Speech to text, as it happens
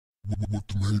What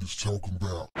the haters talking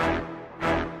about?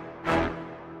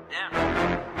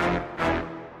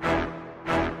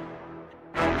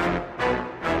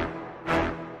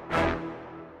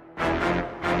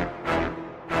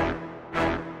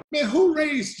 Man, who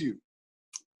raised you?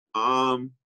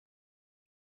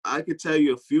 I could tell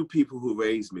you a few people who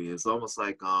raised me. It's almost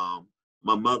like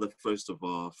my mother, first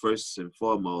and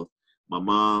foremost, my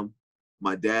mom,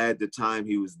 my dad, the time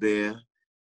he was there,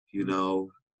 you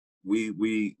know,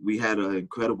 we had an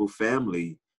incredible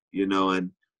family, you know,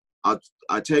 and I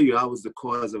tell you, I was the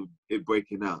cause of it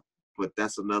breaking up, but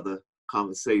that's another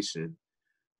conversation.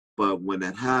 But when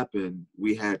that happened,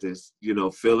 we had to, you know,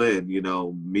 fill in, you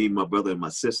know, me, my brother, and my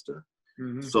sister.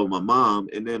 So my mom,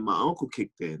 and then my uncle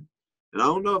kicked in. And I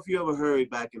don't know if you ever heard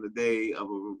back in the day of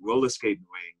a roller skating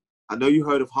ring. I know you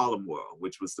heard of Harlem World,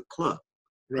 which was the club.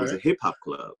 Right. It was a hip hop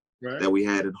club that we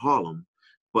had in Harlem.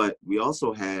 But we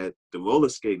also had the roller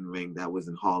skating ring that was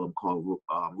in Harlem called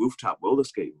Rooftop Roller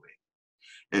Skating Ring.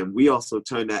 And we also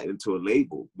turned that into a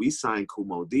label. We signed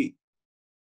Kumo D.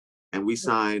 And we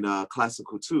signed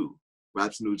Classical 2,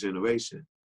 Rap's New Generation.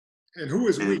 And who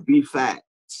is we? B-Fat,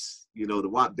 you know, the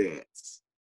WAP dads.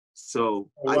 So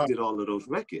I did all of those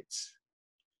records.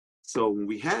 So when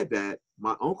we had that,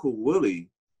 my uncle Willie,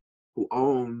 who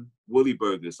owned Willie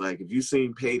Burgers, like if you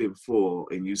seen Paid in Full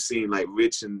and you seen like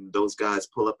Rich and those guys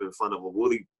pull up in front of a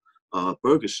Willie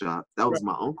burger shop, that was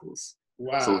my uncle's.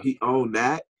 Wow. So he owned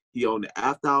that. He owned the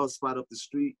after hours spot up the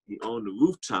street. He owned the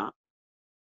rooftop.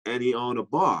 And he owned a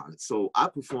bar. So I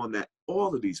performed at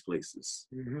all of these places.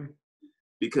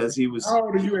 Because he was— How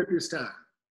old are you at this time?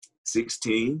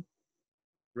 16.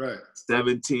 Right.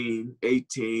 17,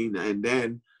 18. And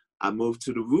then I moved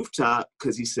to the rooftop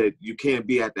because he said, you can't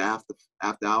be at the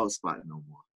after hours spot no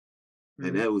more.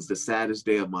 And that was the saddest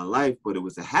day of my life, but it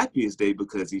was the happiest day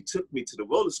because he took me to the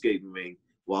roller skating ring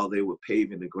while they were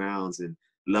paving the grounds and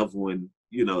leveling,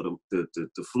 you know, the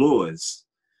floors.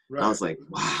 Right. I was like,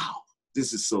 wow,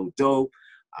 this is so dope.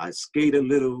 I skate a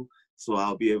little, so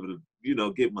I'll be able to, you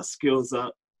know, get my skills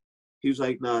up. He was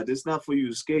like, nah, this is not for you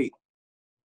to skate.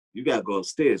 You gotta go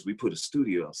upstairs. We put a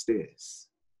studio upstairs.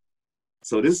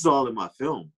 So this is all in my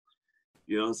film.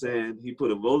 You know what I'm saying? He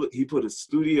put a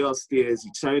studio upstairs.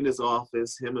 He turned his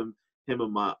office, him and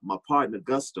my partner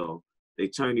Gusto, they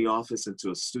turned the office into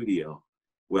a studio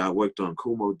where I worked on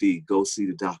Kumo D, Go See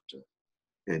the Doctor,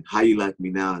 and How You Like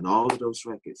Me Now, and all of those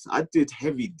records. I did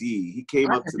Heavy D. He came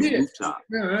up to the rooftop.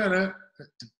 No.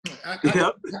 I can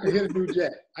hear the new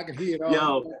jack. I can hear it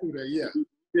all through there, yeah.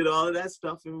 Did all of that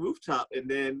stuff in rooftop, and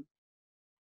then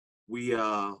we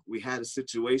had a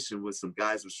situation where some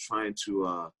guys was trying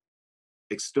to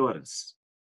extort us,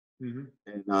 and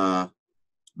my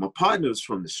partner was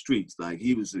from the streets. Like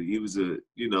he was a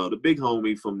you know, the big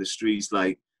homie from the streets,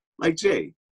 like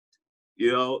Jay,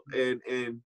 you know,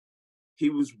 and he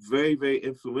was very, very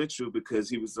influential because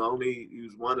he was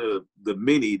one of the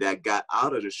many that got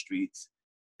out of the streets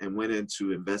and went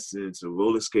into investing into a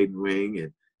roller skating ring and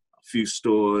a few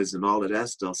stores and all of that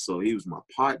stuff. So he was my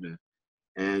partner.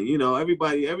 And, you know,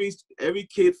 everybody, every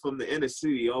kid from the inner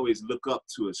city always look up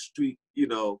to a street, you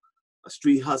know, a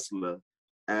street hustler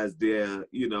as their,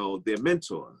 you know, their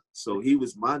mentor. So he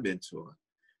was my mentor.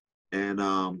 And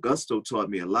Gusto taught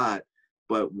me a lot.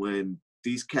 But when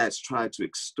these cats tried to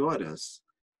extort us,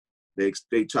 they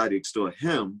tried to extort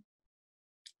him,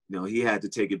 you know, he had to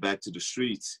take it back to the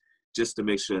streets just to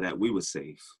make sure that we were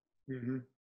safe.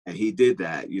 And he did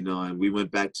that, you know, and we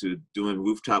went back to doing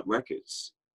rooftop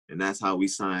records. And that's how we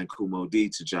signed Kumo D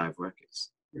to Jive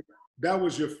Records. That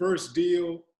was your first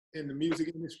deal in the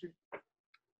music industry?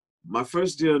 My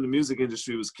first deal in the music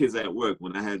industry was Kids at Work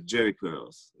when I had Jerry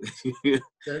Curls. Okay.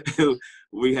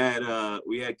 we had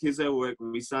Kids at Work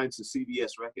when we signed to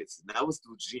CBS Records. And that was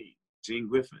through Gene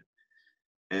Griffin.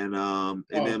 And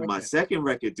then my second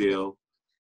record deal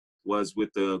was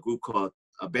with a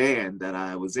band that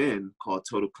I was in called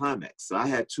Total Climax. So I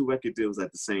had 2 record deals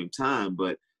at the same time,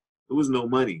 but it was no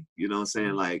money. You know what I'm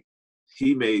saying? Like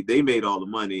they made all the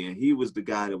money, and he was the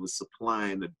guy that was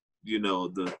supplying the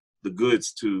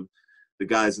goods to the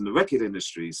guys in the record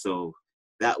industry. So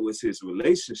that was his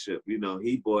relationship. You know,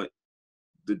 he bought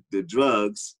the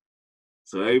drugs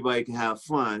so everybody can have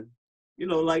fun, you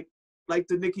know, like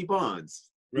the Nicky Barnes.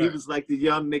 Right. He was like the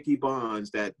young Nicky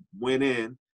Barnes that went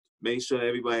in, made sure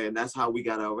everybody, and that's how we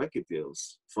got our record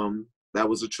deals from. That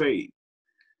was a trade.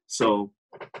 So,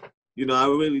 you know, I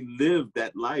really lived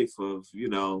that life of, you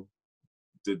know,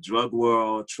 the drug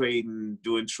world, trading,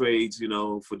 doing trades, you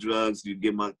know, for drugs. You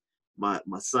get my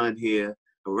son here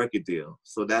a record deal.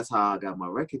 So that's how I got my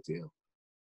record deal,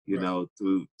 you know,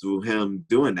 through him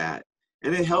doing that.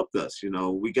 And it helped us, you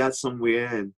know. We got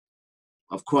somewhere, and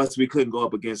Of course, we couldn't go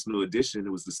up against New Edition.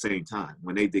 It was the same time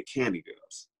when they did Candy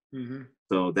Girls.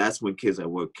 So that's when Kids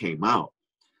at Work came out.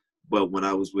 But when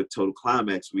I was with Total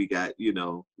Climax, we got, you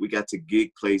know, we got to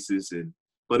gig places,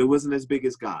 but it wasn't as big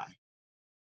as Guy.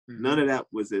 None of that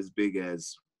was as big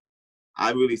as,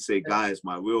 I really say Guy is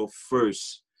my real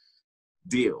first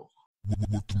deal.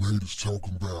 What the haters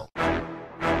talking about?